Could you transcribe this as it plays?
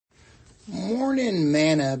Morning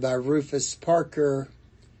Manna by Rufus Parker,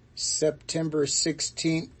 September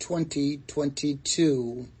 16th,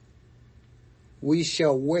 2022. We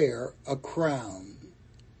shall wear a crown.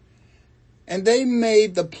 And they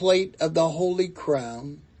made the plate of the holy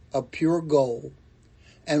crown of pure gold,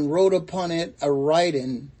 and wrote upon it a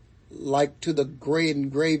writing like to the great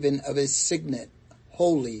engraving of his signet,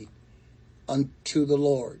 holy unto the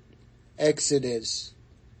Lord. Exodus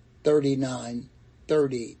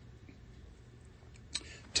 39:30.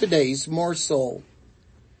 Today's morsel.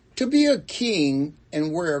 To be a king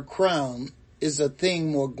and wear a crown is a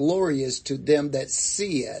thing more glorious to them that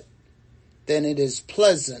see it than it is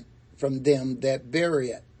pleasant from them that bear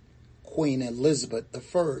it. Queen Elizabeth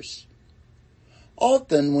I.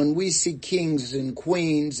 Often when we see kings and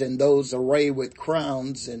queens and those arrayed with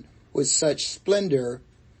crowns and with such splendor,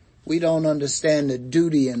 we don't understand the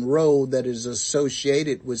duty and role that is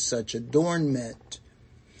associated with such adornment.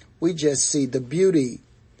 We just see the beauty.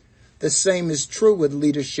 The same is true with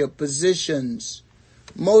leadership positions.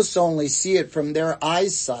 Most only see it from their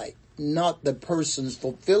eyesight, not the persons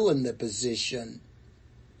fulfilling the position.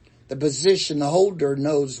 The position holder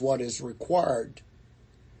knows what is required.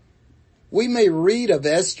 We may read of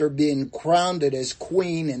Esther being crowned as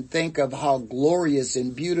queen and think of how glorious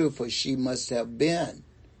and beautiful she must have been.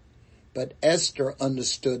 But Esther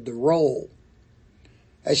understood the role.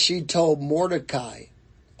 As she told Mordecai,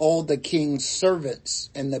 all the king's servants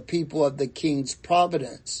and the people of the king's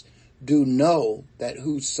providence do know that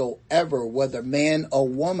whosoever, whether man or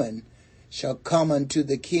woman, shall come unto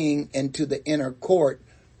the king into the inner court,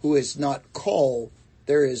 who is not called,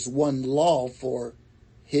 there is one law for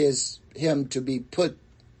him to be put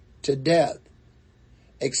to death,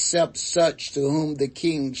 except such to whom the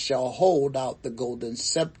king shall hold out the golden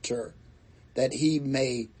scepter, that he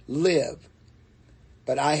may live.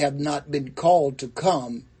 But I have not been called to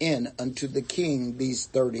come in unto the king these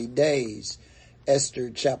 30 days. Esther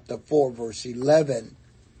chapter 4 verse 11.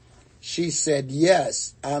 She said,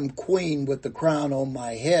 yes, I'm queen with the crown on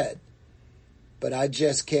my head, but I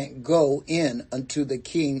just can't go in unto the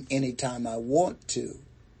king anytime I want to.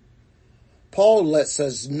 Paul lets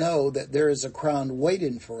us know that there is a crown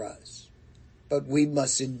waiting for us, but we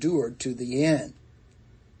must endure to the end.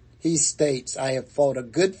 He states, I have fought a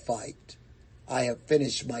good fight. I have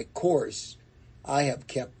finished my course. I have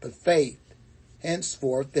kept the faith.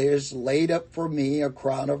 Henceforth there is laid up for me a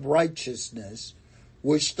crown of righteousness,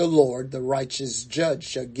 which the Lord, the righteous judge,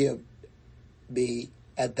 shall give me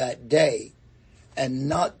at that day, and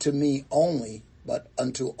not to me only, but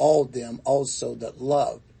unto all them also that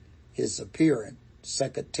love his appearing.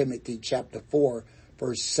 2 Timothy chapter 4,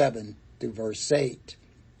 verse 7 through verse 8.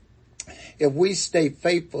 If we stay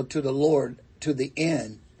faithful to the Lord to the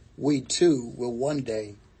end, we too will one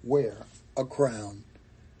day wear a crown.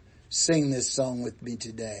 Sing this song with me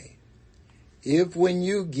today. If when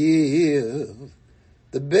you give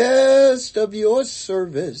the best of your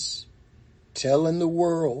service, telling the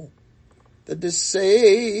world that the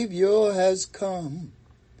Savior has come,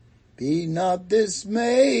 be not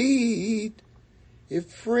dismayed if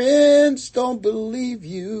friends don't believe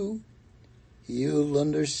you. You'll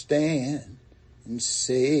understand and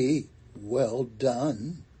say, well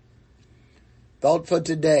done. Thought for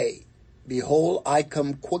today. Behold, I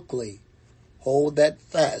come quickly. Hold that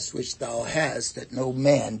fast which thou hast, that no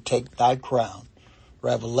man take thy crown.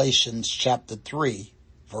 Revelations chapter 3,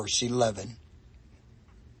 verse 11.